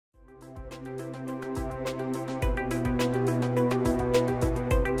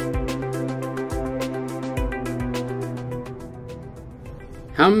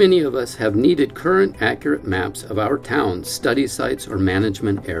How many of us have needed current accurate maps of our towns, study sites, or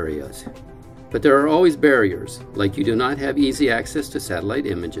management areas? But there are always barriers, like you do not have easy access to satellite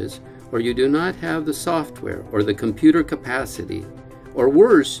images, or you do not have the software or the computer capacity, or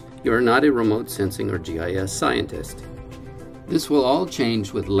worse, you are not a remote sensing or GIS scientist. This will all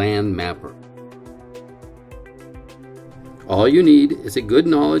change with Land Mapper. All you need is a good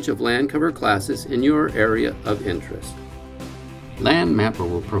knowledge of land cover classes in your area of interest. Land Mapper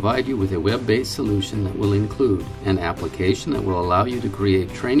will provide you with a web-based solution that will include an application that will allow you to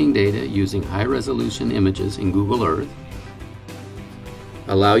create training data using high-resolution images in Google Earth,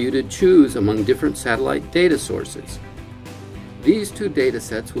 allow you to choose among different satellite data sources. These two data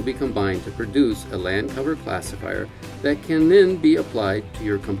sets will be combined to produce a land cover classifier that can then be applied to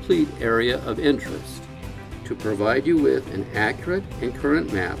your complete area of interest to provide you with an accurate and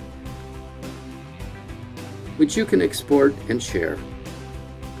current map which you can export and share.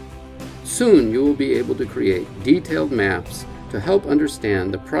 Soon you will be able to create detailed maps to help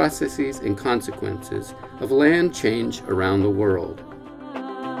understand the processes and consequences of land change around the world.